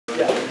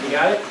You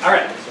got it? All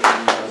right.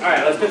 All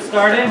right, let's get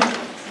started.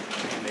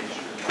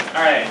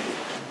 All right.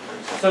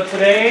 So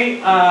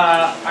today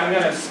I'm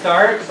going to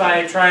start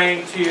by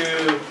trying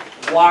to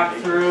walk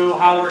through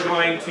how we're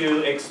going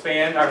to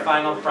expand our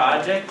final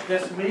project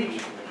this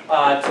week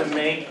to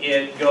make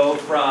it go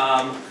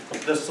from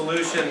the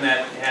solution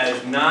that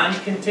has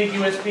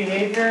non-contiguous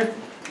behavior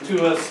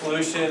to a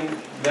solution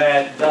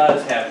that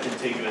does have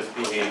contiguous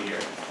behavior.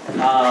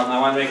 I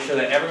want to make sure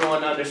that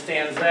everyone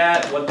understands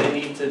that, what they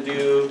need to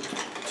do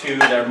to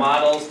their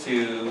models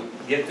to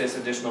get this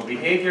additional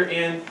behavior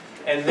in,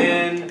 and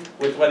then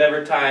with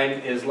whatever time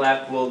is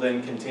left, we'll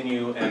then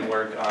continue and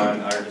work on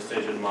our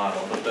decision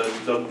model. But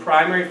the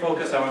primary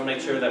focus, I want to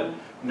make sure that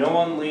no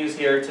one leaves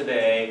here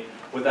today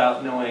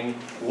without knowing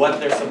what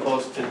they're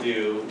supposed to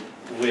do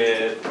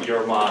with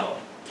your model.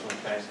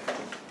 Okay.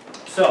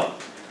 So,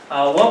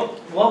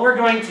 what we're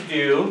going to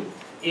do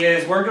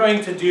is we're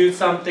going to do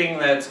something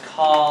that's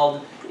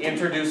called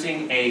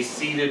introducing a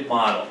seeded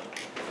model.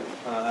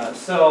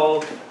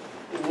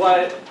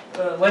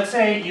 Let's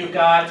say you've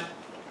got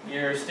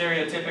your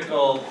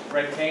stereotypical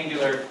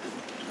rectangular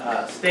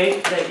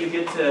state that you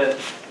get to,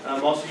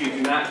 most of you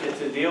do not get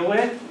to deal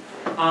with,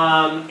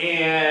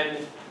 and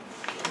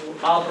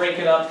I'll break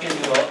it up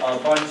into a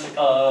bunch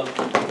of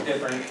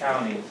different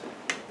counties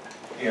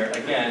here,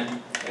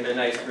 again, in a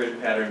nice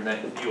grid pattern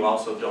that you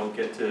also don't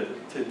get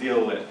to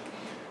deal with.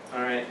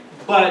 All right,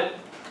 but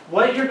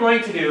what you're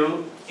going to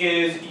do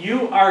is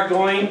you are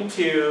going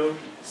to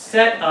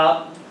set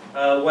up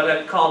what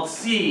I've called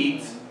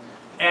seeds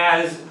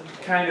as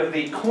kind of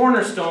the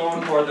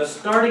cornerstone or the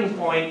starting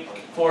point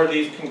for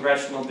these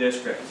congressional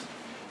districts.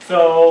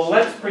 So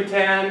let's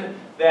pretend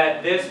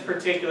that this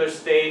particular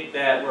state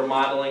that we're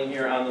modeling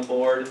here on the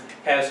board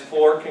has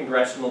 4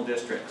 congressional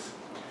districts.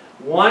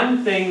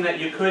 One thing that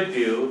you could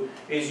do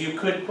is you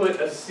could put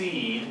a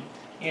seed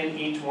in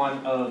each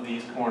one of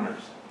these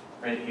corners,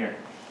 right here.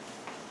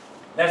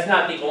 That's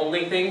not the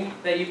only thing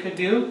that you could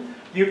do.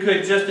 You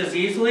could just as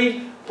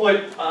easily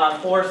put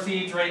 4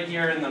 seeds right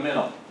here in the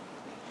middle.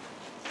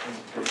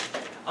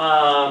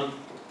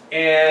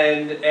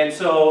 And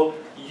so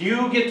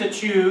you get to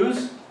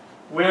choose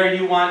where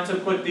you want to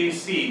put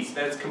these seeds.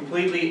 That's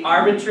completely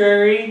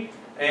arbitrary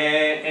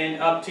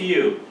and up to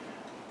you.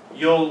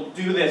 You'll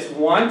do this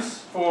once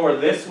for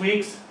this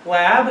week's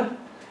lab,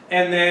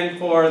 and then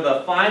for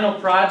the final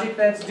project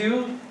that's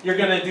due, you're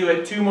going to do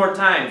it 2 more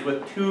times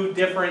with 2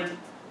 different,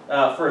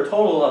 for a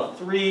total of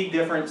 3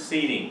 different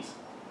seedings.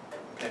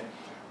 Okay.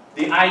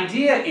 The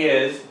idea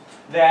is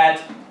that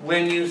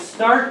when you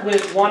start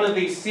with one of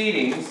these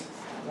seedings,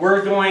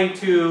 we're going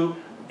to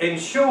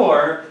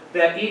ensure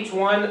that each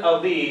one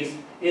of these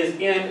is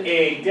in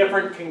a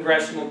different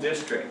congressional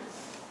district.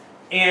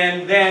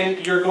 And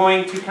then you're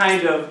going to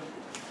kind of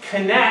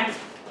connect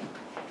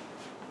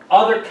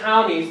other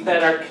counties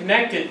that are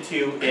connected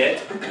to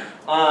it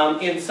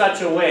in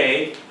such a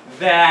way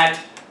that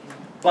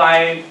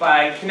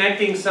by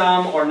connecting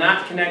some or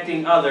not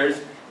connecting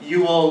others,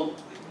 you will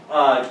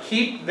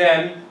keep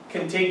them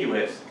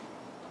contiguous,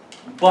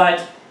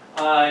 but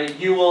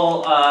you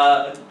will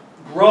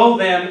grow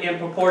them in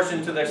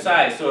proportion to their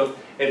size. So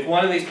if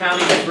one of these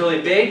counties is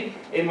really big,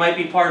 it might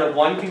be part of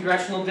one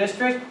congressional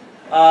district,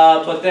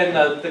 but then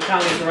the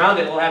counties around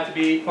it will have to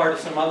be part of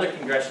some other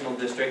congressional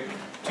district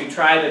to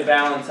try to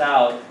balance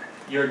out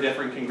your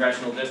different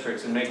congressional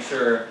districts and make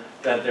sure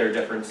that they're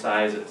different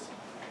sizes.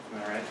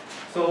 All right.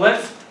 So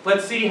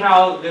let's see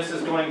how this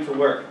is going to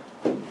work.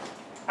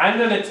 I'm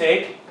going to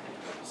take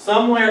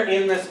somewhere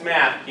in this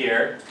map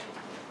here,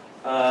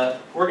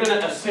 we're going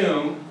to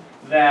assume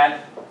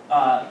that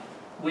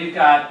we've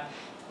got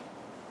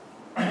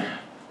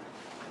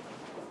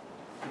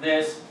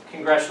this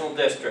congressional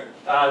district,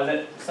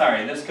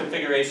 this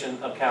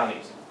configuration of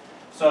counties.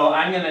 So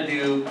I'm going to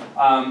do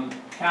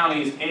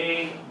counties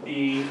A,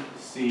 B,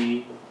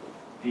 C,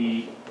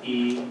 D,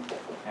 E,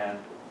 F,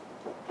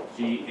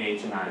 G,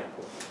 H, and I.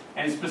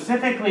 And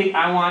specifically,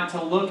 I want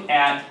to look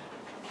at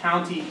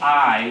county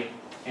I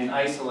in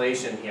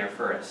isolation here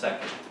for a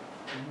second.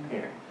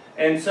 Here.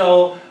 And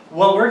so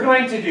what we're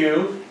going to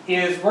do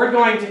is we're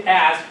going to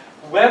ask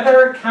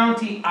whether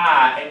county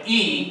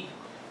E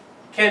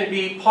can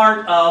be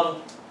part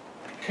of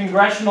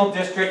congressional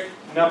district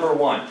number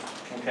 1.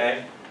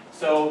 Okay?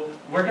 So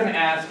we're going to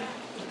ask,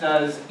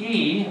 does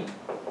E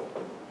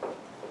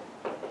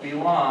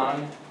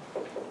belong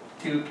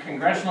to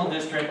congressional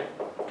district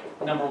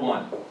number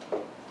 1?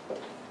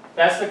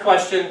 That's the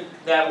question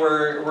that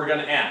we're going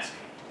to ask.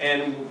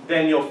 And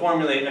then you'll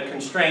formulate a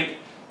constraint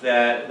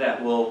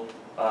that will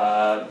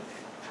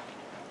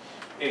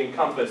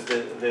encompass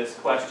this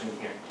question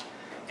here.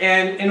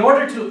 And in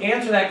order to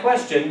answer that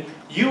question,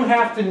 you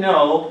have to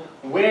know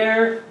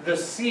where the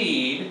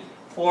seed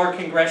for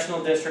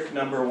congressional district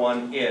number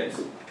 1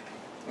 is.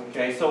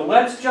 Okay, so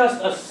let's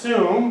just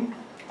assume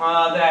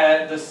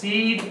that the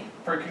seed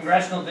for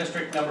congressional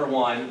district number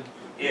 1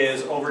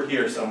 is over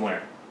here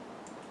somewhere.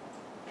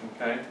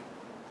 Okay.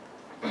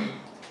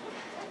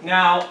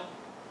 Now,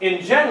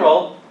 in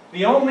general,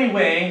 the only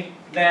way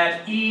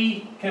that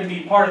E can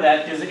be part of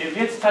that, because if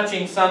it's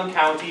touching some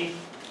county,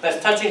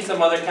 that's touching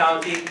some other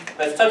county,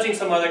 that's touching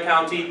some other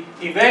county,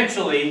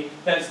 eventually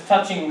that's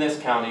touching this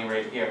county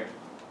right here.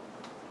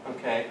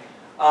 Okay?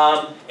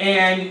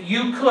 And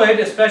you could,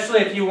 especially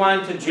if you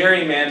wanted to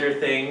gerrymander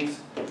things,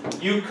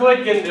 you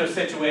could get into a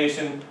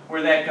situation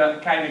where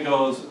that kind of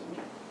goes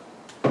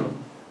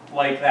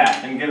like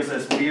that and gives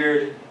this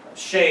weird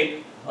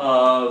shape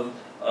of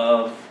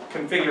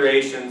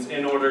configurations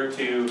in order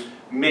to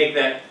make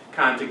that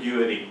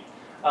contiguity.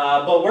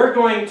 But we're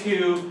going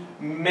to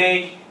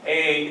make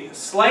a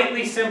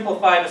slightly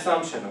simplified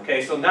assumption.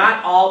 Okay, so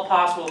not all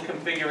possible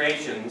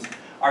configurations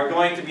are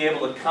going to be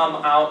able to come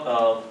out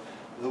of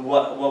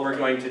what we're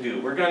going to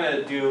do. We're going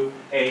to do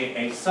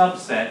a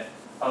subset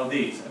of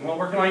these. And what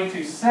we're going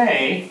to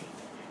say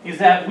is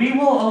that we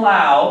will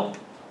allow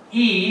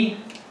E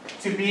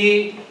to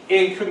be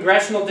in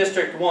Congressional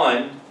District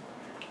 1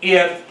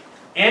 if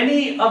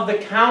any of the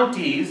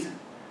counties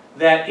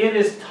that it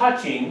is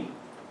touching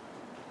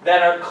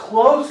that are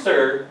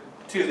closer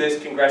to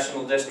this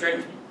congressional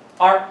district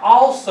are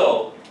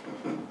also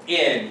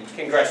in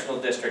Congressional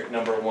District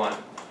number 1.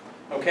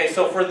 Okay,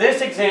 so for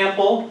this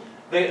example,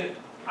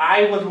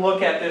 I would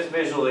look at this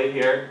visually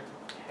here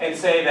and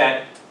say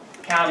that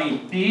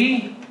County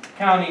B,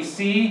 County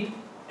C,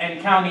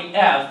 and County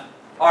F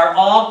are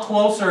all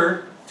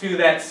closer to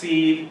that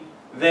seed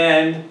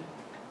than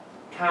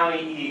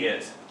County E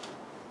is.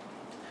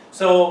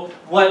 So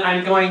what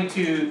I'm going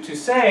to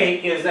say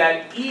is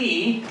that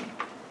E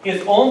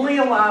is only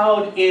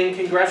allowed in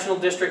Congressional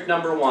District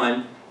number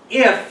 1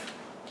 if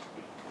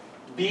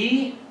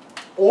B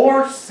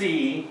or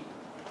C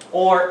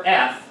or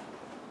F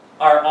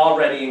are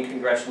already in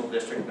Congressional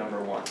District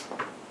number 1.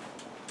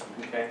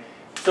 Okay?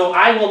 So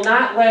I will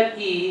not let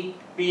E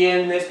be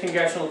in this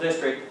Congressional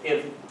District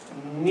if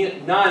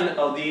none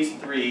of these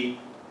 3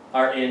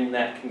 are in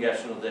that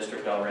Congressional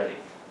District already.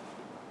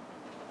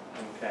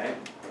 Okay?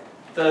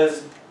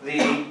 Does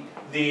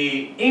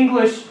the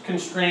English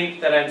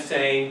constraint that I'm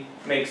saying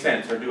make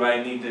sense, or do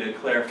I need to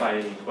clarify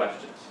any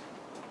questions?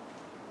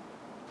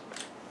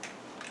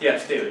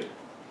 Yes, David.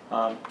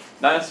 Not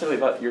necessarily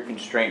about your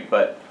constraint,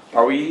 but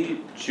are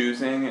we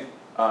choosing,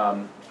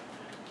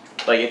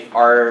 like if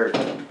our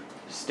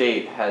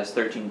state has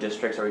 13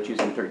 districts, are we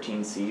choosing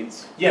 13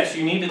 seeds? Yes,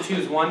 you need to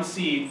choose 1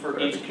 seed for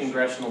each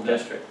congressional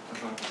district.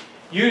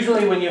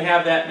 Usually when you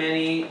have that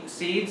many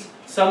seeds,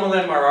 some of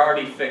them are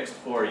already fixed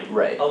for you.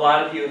 Right. A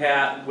lot of you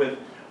have,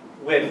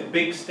 with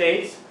big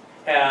states,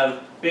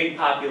 have big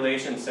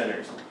population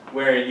centers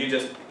where you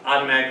just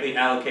automatically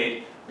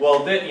allocate,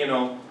 well, you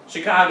know,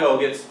 Chicago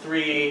gets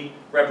 3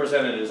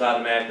 representatives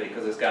automatically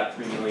because it's got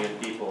 3 million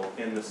people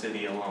in the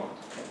city alone.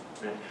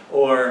 Right?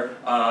 Or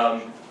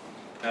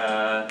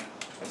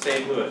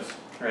St. Louis,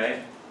 right?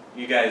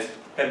 You guys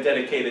have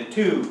dedicated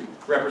 2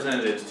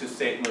 representatives to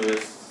St.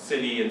 Louis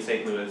City and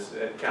St. Louis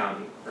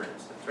County, for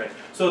instance, right?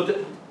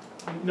 So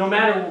no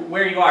matter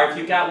where you are, if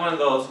you've got one of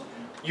those,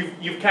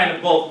 you've kind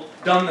of both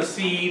done the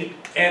seed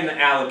and the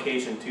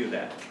allocation to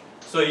that.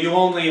 So you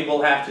only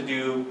will have to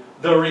do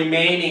the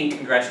remaining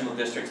congressional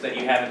districts that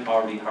you haven't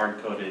already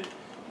hard-coded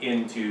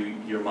into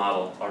your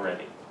model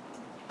already.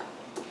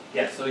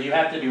 Yes, so you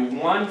have to do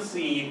 1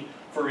 seed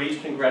for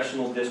each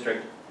congressional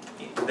district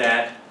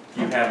that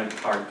you haven't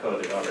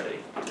hard-coded already.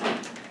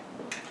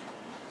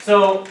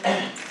 So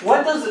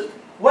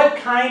what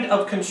kind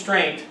of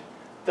constraint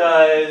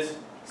does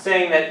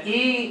saying that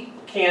E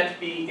can't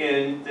be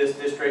in this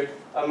district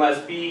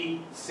unless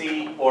B,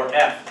 C, or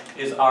F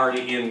is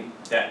already in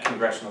that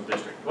congressional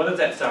district? What does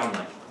that sound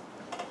like?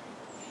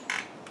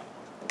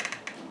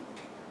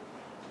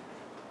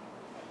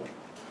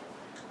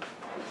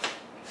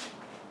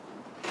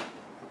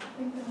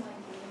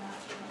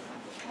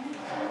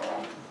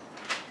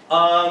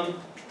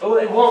 Oh,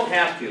 it won't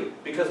have to,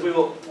 because we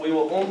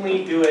will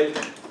only do it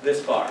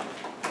this far.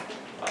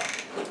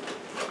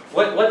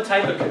 What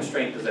type of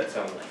constraint does that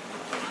sound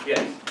like?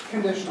 Yes?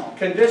 Conditional.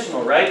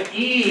 Conditional, right?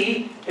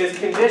 E is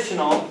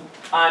conditional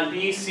on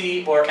B,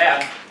 C, or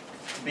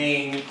F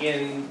being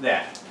in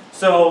that.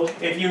 So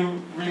if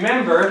you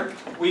remember,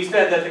 we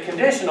said that the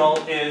conditional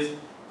is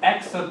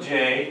x sub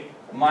j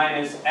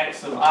minus x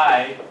sub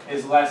I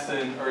is less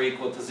than or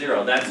equal to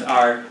 0. That's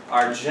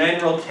our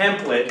general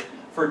template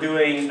for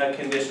doing a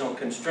conditional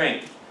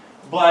constraint.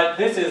 But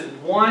this is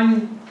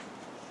 1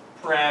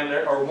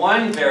 parameter or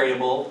 1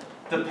 variable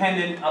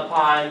dependent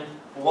upon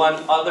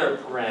 1 other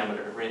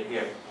parameter right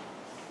here.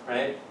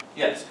 Right?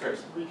 Yes,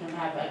 Chris? We can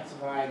have x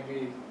of I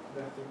be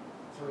the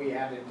 3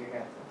 added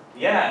together.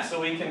 Yeah, so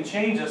we can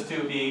change this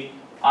to be,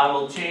 I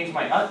will change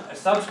my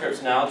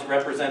subscripts now to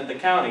represent the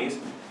counties,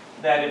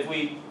 that if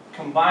we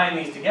combine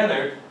these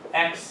together,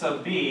 x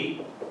sub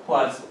b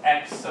plus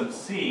x sub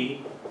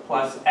c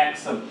plus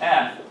x sub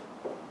f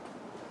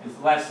is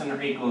less than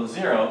or equal to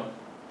 0,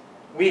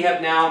 we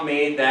have now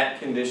made that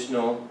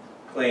conditional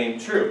claim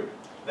true.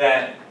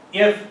 That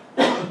if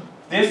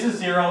this is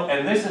 0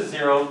 and this is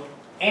 0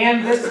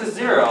 and this is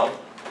 0,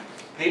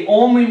 the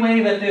only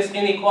way that this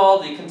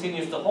inequality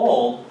continues to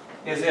hold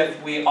is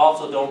if we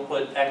also don't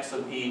put x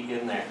of e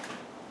in there.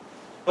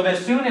 But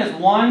as soon as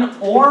one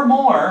or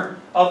more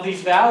of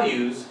these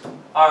values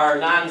are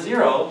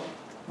non-zero,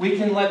 we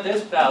can let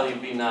this value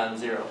be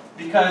non-zero,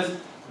 because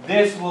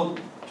this will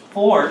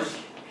force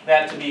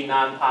that to be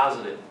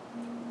non-positive.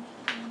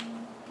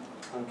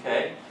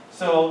 Okay,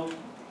 so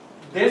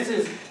this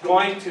is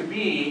going to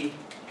be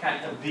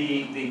kind of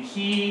the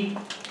key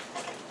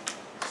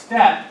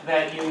step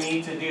that you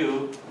need to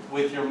do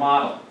with your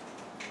model.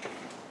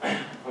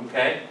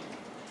 Okay,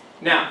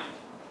 now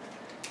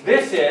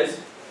this is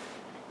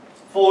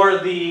for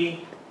the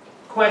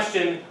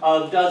question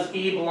of does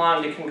E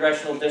belong to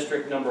congressional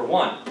district number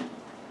 1?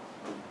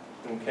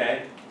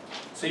 Okay,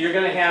 so you're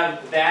going to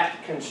have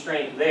that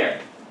constraint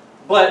there.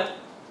 But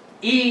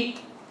E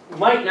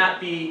might not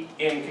be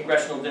in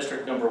congressional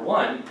district number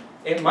 1.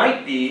 It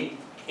might be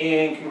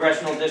in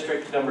congressional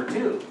district number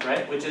 2,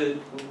 right? Which is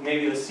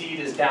maybe the seed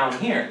is down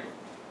here.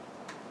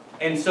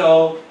 And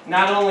so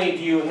not only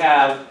do you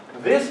have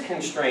this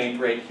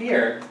constraint right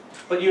here,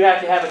 but you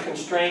have to have a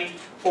constraint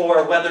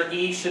for whether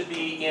E should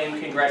be in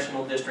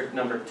congressional district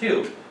number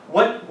 2.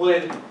 What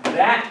would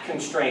that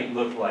constraint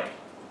look like?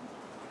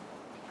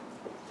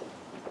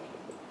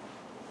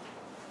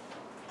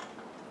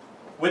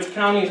 Which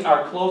counties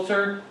are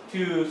closer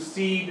to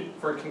seed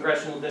for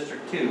congressional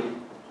district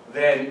 2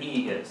 than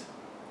E is?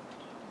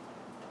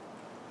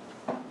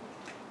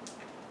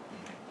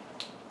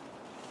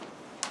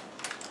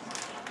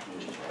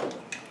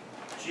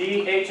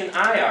 G, H, and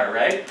I are,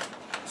 right?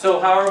 So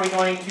how are we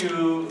going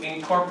to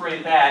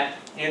incorporate that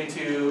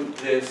into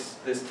this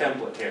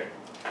template here?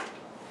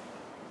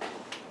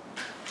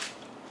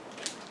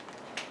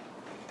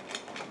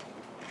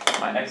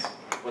 Minus.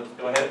 Let's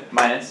go ahead.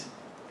 Minus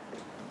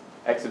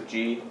x of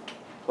g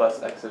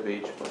plus x of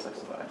h plus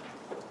x of I.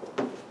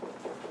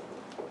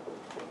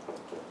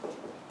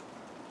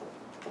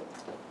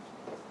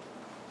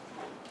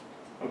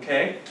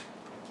 Okay.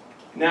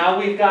 Now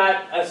we've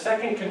got a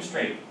second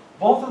constraint.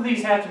 Both of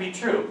these have to be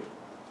true.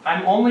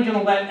 I'm only going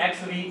to let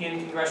x of e in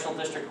congressional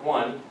district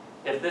 1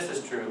 if this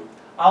is true.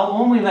 I'll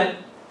only let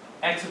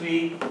x of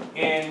e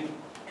in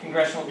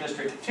congressional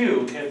district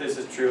 2 if this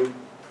is true.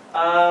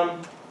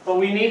 But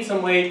we need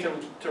some way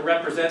to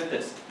represent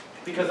this.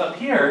 Because up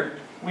here,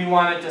 we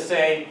wanted to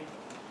say,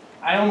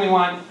 I only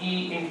want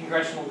E in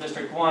congressional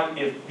district 1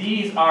 if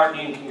these are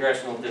in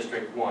congressional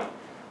district 1.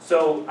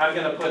 So I'm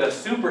going to put a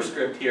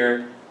superscript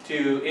here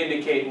to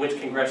indicate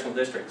which congressional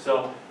district.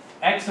 So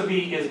x of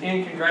E is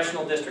in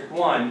congressional district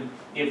 1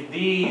 if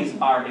these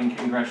are in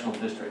congressional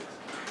district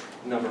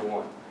number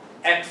 1.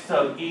 X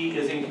of E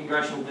is in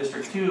congressional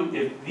district 2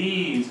 if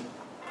these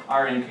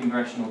are in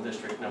congressional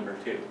district number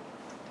 2.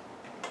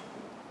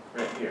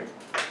 Right here.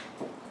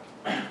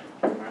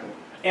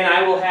 And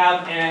I will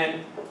have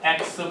an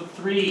x of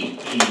 3e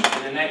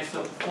and an x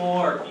of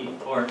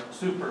 4e, or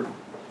super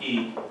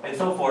e, and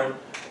so forth,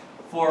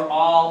 for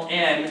all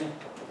n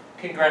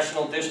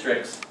congressional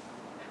districts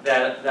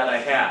that I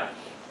have.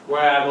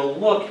 Where I will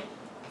look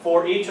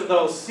for each of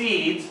those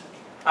seeds,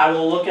 I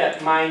will look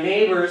at my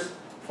neighbors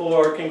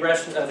for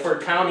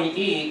county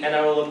E, and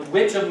I will look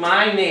which of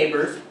my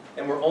neighbors,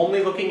 and we're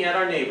only looking at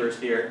our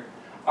neighbors here,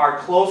 are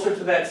closer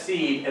to that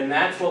seed, and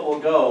that's what will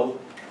go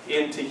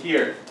into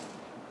here.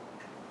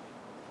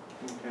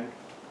 Okay.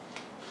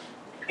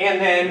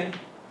 And then,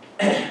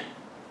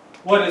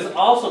 what is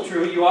also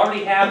true, you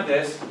already have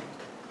this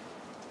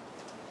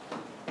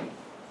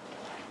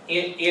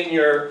in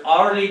your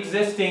already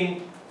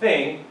existing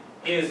thing,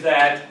 is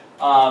that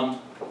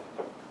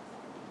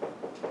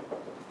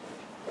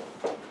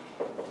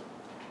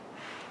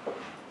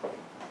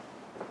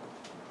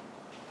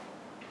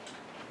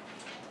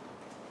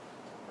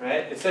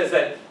right? It says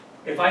that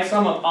if I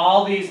sum up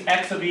all these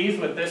x of e's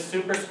with this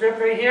superscript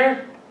right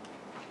here,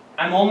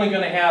 I'm only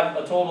going to have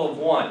a total of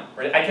 1.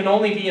 Right? I can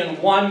only be in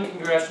 1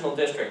 congressional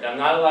district. I'm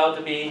not allowed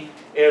to be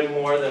in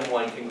more than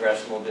 1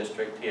 congressional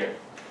district here.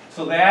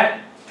 So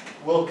that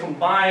will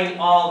combine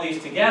all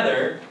these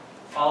together,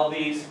 all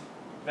these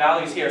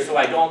values here, so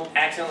I don't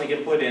accidentally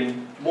get put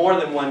in more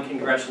than 1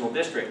 congressional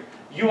district.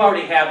 You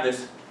already have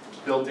this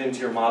built into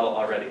your model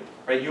already.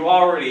 Right? You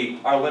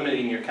already are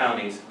limiting your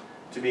counties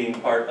to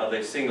being part of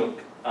a single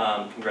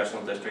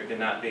congressional district and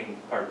not being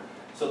part.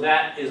 So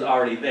that is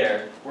already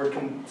there.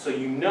 So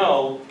you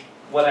know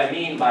what I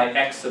mean by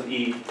x of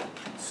e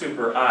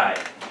super I.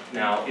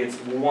 Now it's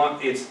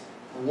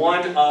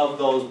one of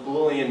those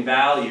Boolean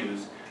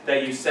values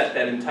that you set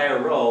that entire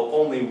row.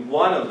 Only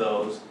one of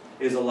those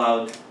is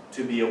allowed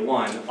to be a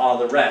 1. All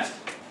the rest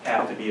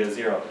have to be a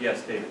 0.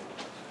 Yes, David?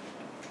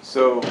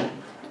 So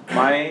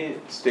my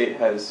state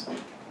has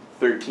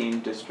 13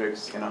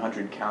 districts and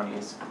 100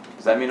 counties.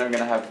 Does that mean I'm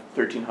going to have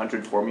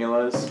 1,300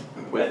 formulas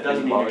with That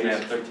doesn't mean you're going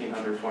to inequalities?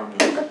 have 1,300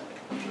 formulas.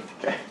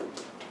 Okay.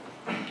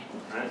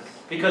 Right?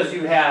 Because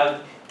you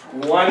have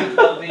one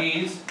of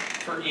these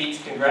for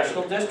each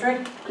congressional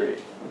district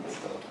Great.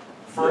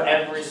 for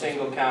every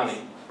single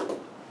county.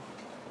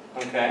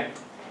 Okay?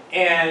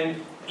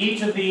 And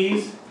each of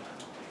these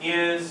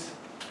is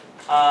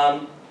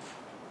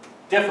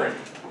different.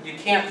 you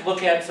can't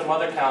look at some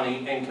other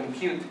county and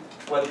compute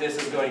what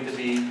this is going to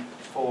be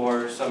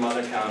for some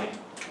other county.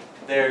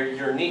 They're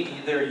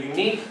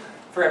unique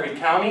for every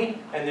county,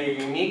 and they're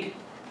unique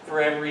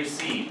for every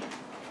seed.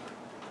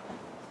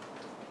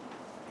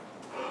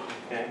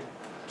 Okay.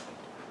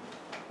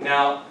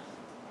 Now,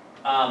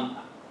 I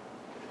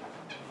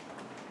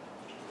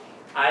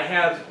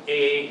have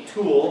a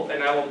tool,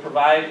 and I will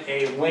provide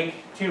a link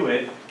to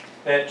it,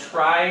 that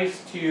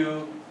tries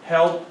to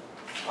help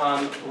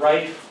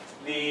write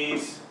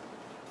these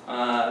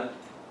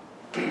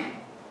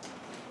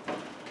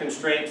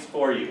constraints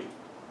for you.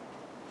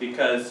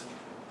 Because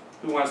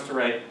who wants to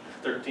write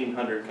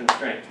 1,300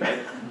 constraints, right?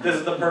 This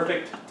is the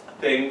perfect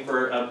thing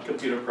for a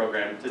computer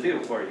program to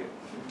do for you.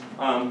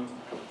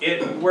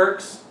 It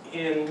works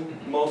in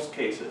most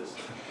cases,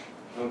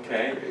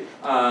 okay?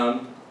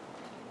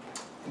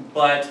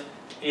 But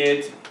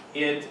it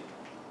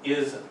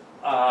is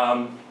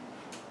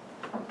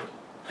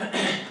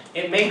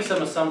it makes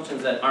some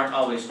assumptions that aren't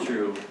always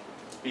true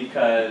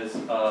because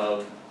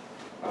of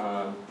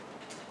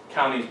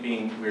counties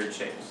being weird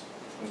shapes,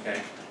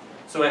 okay?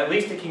 So at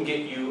least it can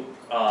get you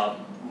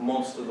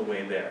most of the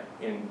way there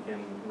in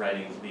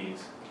writing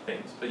these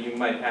things, but you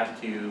might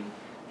have to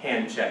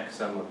hand check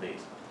some of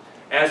these.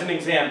 As an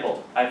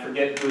example, I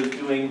forget who is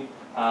doing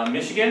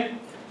Michigan,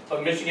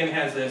 but Michigan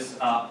has this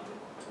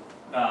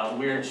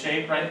weird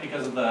shape, right,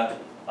 because of the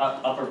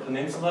Upper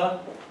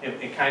Peninsula.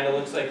 It kind of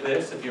looks like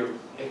this if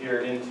you're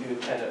into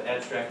kind of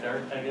abstract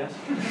art, I guess.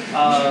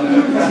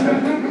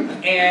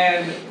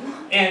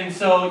 And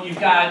so you've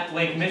got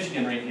Lake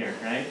Michigan right here,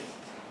 right?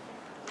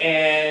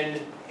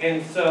 And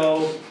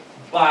so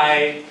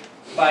by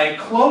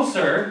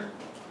closer,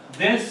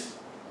 this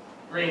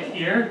right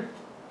here,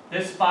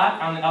 this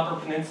spot on the Upper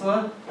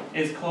Peninsula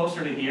is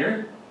closer to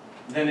here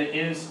than it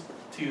is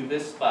to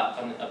this spot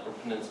on the Upper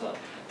Peninsula.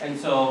 And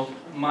so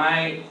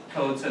my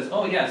code says,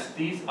 oh yes,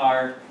 these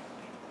are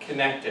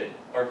connected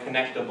or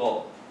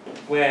connectable.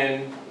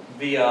 When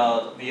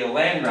via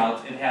land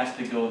routes, it has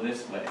to go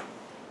this way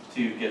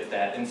to get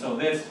that. And so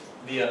this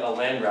via a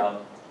land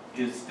route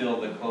is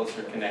still the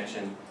closer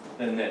connection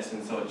than this,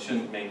 and so it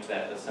shouldn't make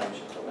that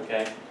assumption,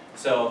 okay?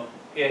 So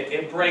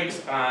it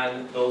breaks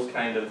on those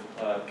kind of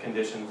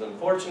conditions,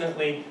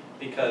 unfortunately,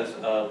 because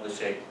of the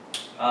shape.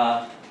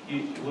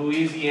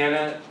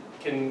 Louisiana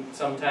can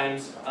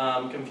sometimes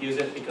confuse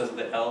it because of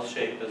the L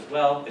shape as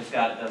well. It's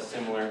got a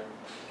similar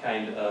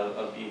kind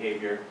of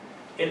behavior.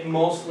 It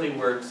mostly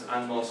works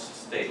on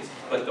most states,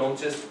 but don't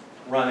just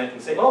run it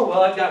and say, oh,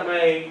 well, I've got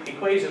my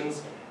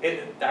equations.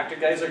 Dr.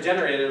 Geisler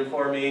generated them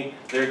for me.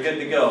 They're good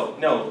to go.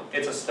 No,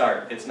 it's a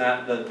start. It's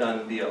not the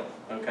done deal,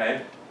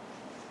 okay?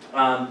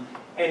 And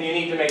you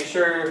need to make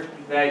sure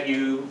that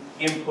you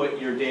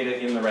input your data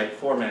in the right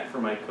format for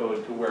my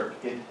code to work.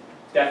 It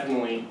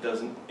definitely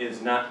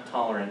is not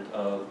tolerant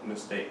of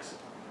mistakes.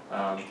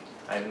 I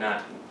have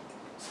not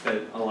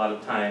spent a lot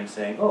of time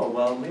saying, oh,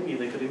 well, maybe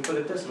they could input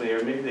it this way,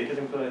 or maybe they could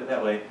input it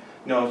that way.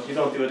 No, if you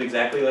don't do it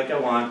exactly like I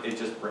want, it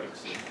just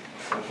breaks,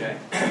 okay?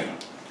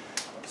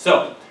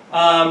 So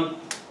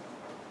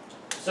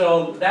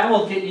that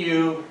will get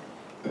you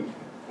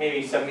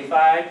maybe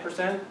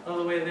 75% of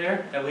the way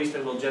there. At least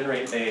it will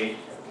generate a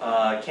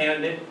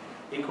candidate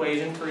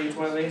equation for each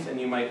one of these, and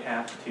you might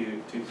have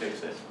to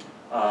fix it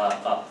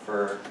up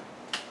for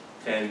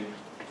 10,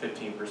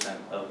 15%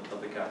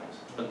 of the counties.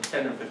 But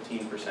 10 or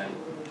 15%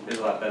 is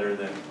a lot better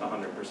than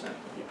 100%.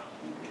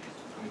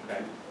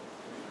 Okay.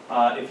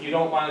 If you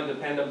don't want to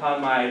depend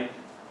upon my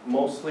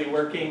mostly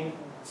working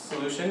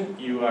solution,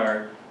 you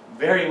are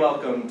very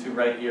welcome to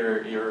write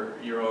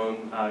your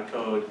own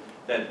code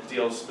that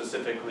deals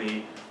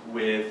specifically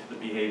with the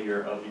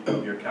behavior of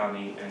your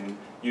county and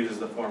uses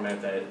the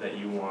format that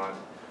you want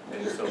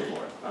and so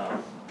forth.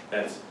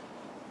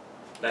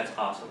 That's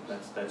awesome.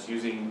 That's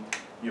using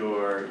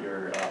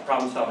your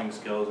problem-solving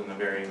skills in a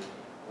very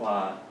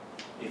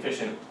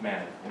efficient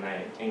manner, and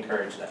I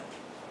encourage that.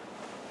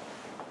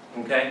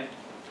 Okay,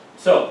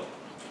 so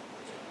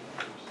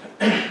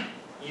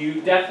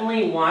you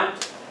definitely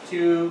want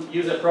to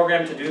use a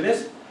program to do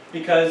this,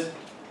 because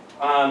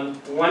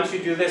once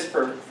you do this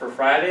for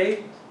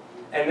Friday,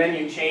 and then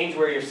you change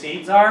where your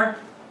seeds are,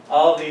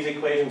 all of these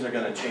equations are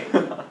going to change.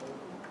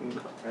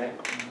 Right?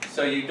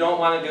 So you don't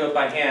want to do it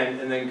by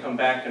hand and then come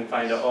back and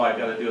find out, oh, I've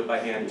got to do it by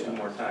hand 2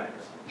 more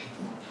times.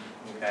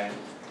 Okay?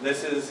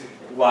 This is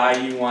why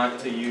you want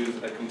to use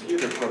a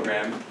computer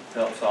program to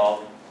help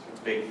solve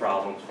big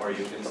problems for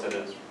you instead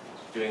of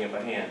doing it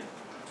by hand.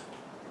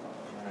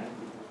 All right?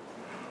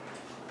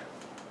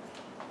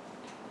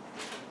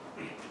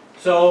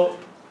 So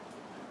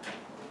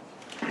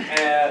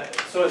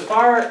as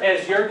far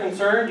as you're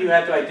concerned, you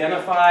have to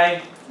identify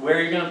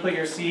where you're going to put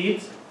your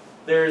seeds.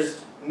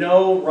 There's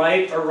no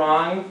right or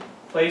wrong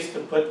place to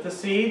put the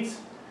seeds,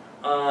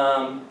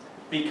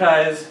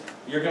 because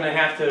you're going to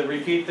have to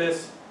repeat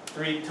this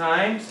 3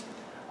 times.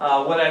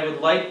 What I would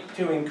like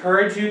to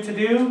encourage you to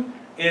do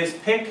is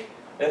think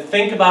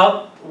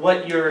about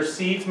what your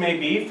seeds may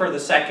be for the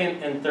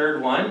 2nd and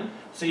 3rd one,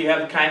 so you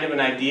have kind of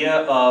an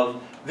idea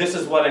of this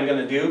is what I'm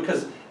going to do,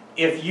 because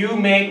if you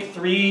make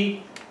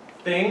 3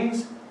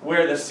 things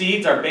where the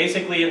seeds are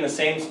basically in the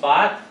same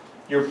spot,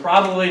 you're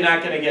probably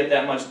not going to get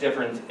that much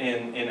difference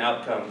in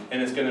outcome,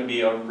 and it's going to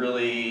be a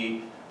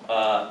really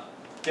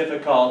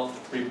difficult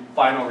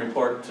final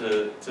report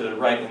to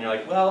write when you're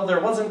like, well,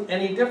 there wasn't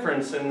any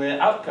difference in the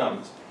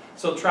outcomes.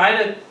 So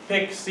try to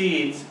pick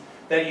seeds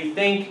that you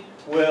think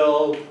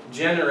will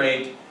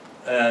generate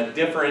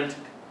different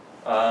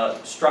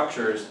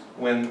structures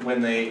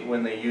when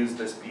they use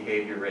this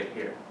behavior right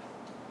here.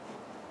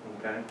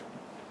 Okay.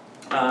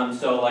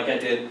 So like I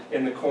did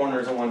in the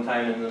corners at one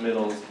time, in the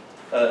middles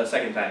a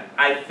second time.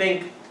 I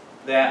think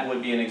that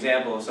would be an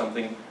example of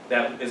something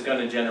that is going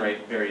to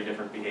generate very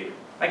different behavior.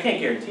 I can't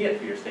guarantee it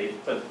for your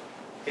state, but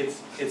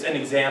it's an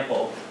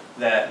example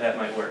that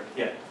might work.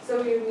 Yeah.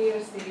 So you need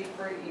a seed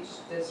for each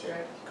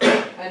district,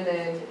 and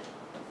then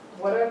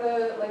what are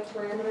the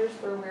parameters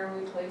for where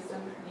we place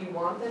them? Do you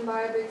want them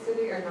by a big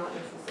city or not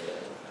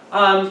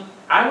necessarily?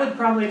 I would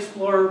probably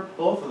explore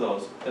both of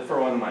those for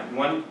one of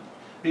mine.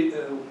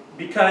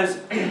 Because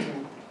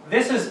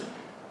this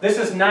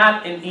is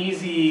not an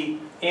easy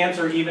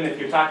answer, even if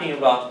you're talking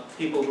about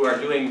people who are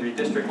doing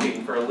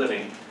redistricting for a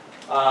living.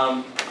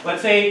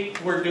 Let's say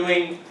we're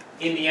doing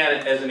Indiana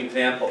as an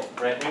example,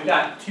 right? We've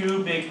got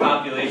 2 big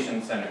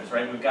population centers,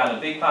 right? We've got a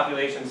big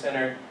population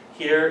center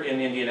here in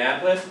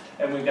Indianapolis,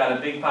 and we've got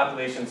a big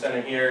population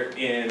center here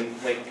in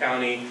Lake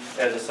County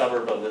as a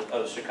suburb of the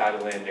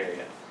Chicagoland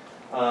area.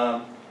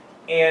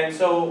 And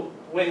so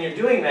when you're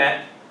doing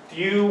that, do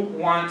you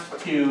want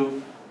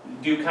to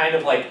do kind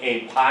of like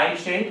a pie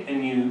shape,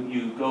 and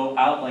you go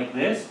out like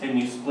this, and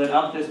you split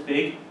up this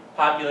big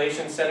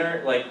population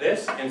center like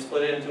this, and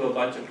split it into a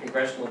bunch of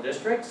congressional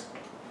districts?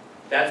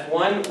 That's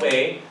one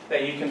way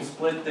that you can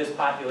split this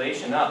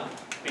population up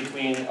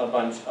between a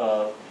bunch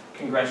of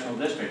congressional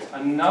districts.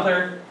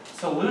 Another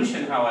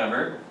solution,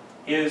 however,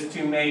 is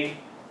to make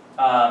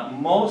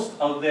most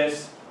of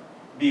this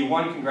be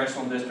one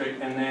congressional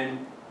district, and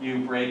then you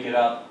break it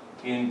up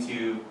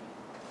into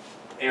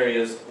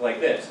areas like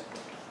this.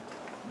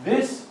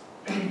 This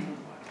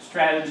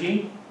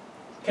strategy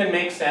can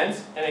make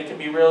sense, and it can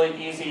be really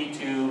easy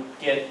to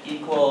get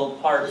equal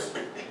parts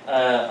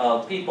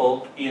of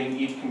people in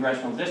each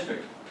congressional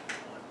district.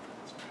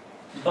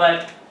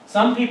 But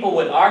some people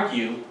would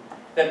argue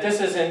that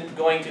this isn't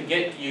going to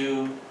get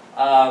you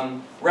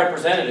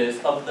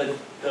representatives of the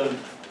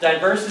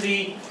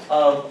diversity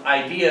of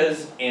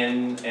ideas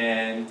and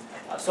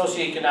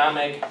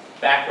socioeconomic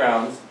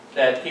backgrounds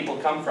that people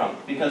come from.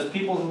 Because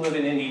people who live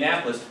in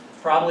Indianapolis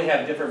probably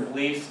have different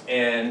beliefs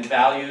and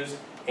values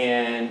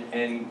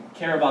and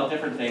care about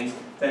different things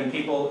than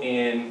people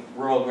in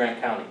rural Grant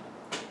County.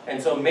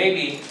 And so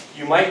maybe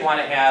you might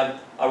want to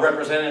have a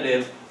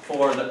representative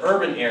for the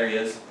urban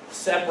areas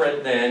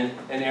separate than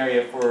an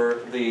area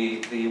for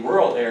the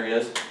rural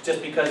areas,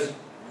 just because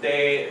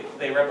they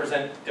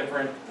represent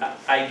different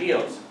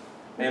ideals.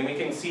 And we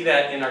can see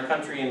that in our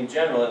country in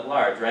general at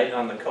large, right?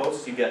 On the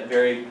coast you get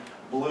very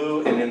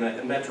blue, and in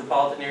the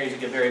metropolitan areas you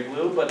get very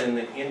blue, but in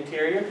the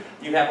interior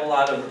you have a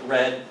lot of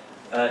red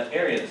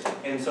areas.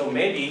 And so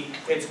maybe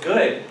it's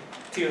good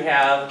to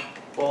have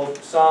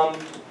both some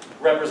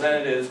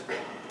representatives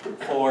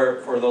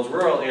for those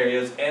rural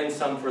areas and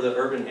some for the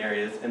urban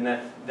areas, and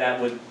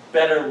that would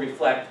better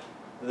reflect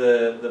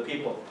the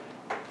people.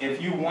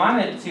 If you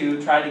wanted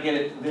to try to get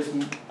it this,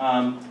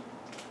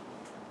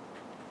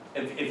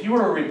 if you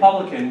were a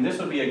Republican, this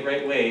would be a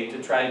great way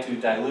to try to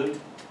dilute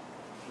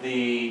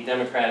the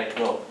Democratic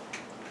vote,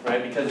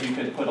 right? Because you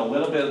could put a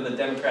little bit of the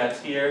Democrats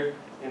here,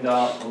 and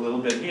a little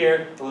bit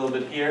here, a little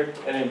bit here,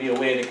 and it'd be a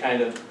way to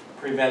kind of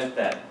prevent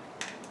that.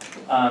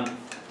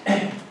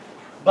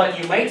 But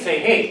you might say,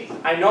 hey,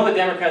 I know the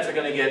Democrats are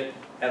going to get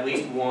at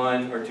least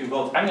 1 or 2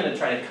 votes. I'm going to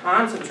try to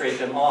concentrate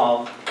them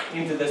all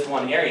into this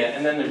one area,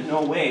 and then there's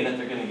no way that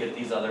they're going to get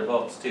these other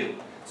votes too.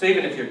 So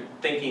even if you're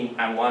thinking,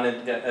 I want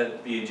to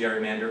be a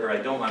gerrymander, or I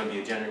don't want to be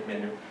a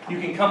gerrymander, you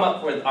can come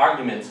up with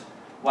arguments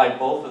why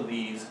both of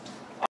these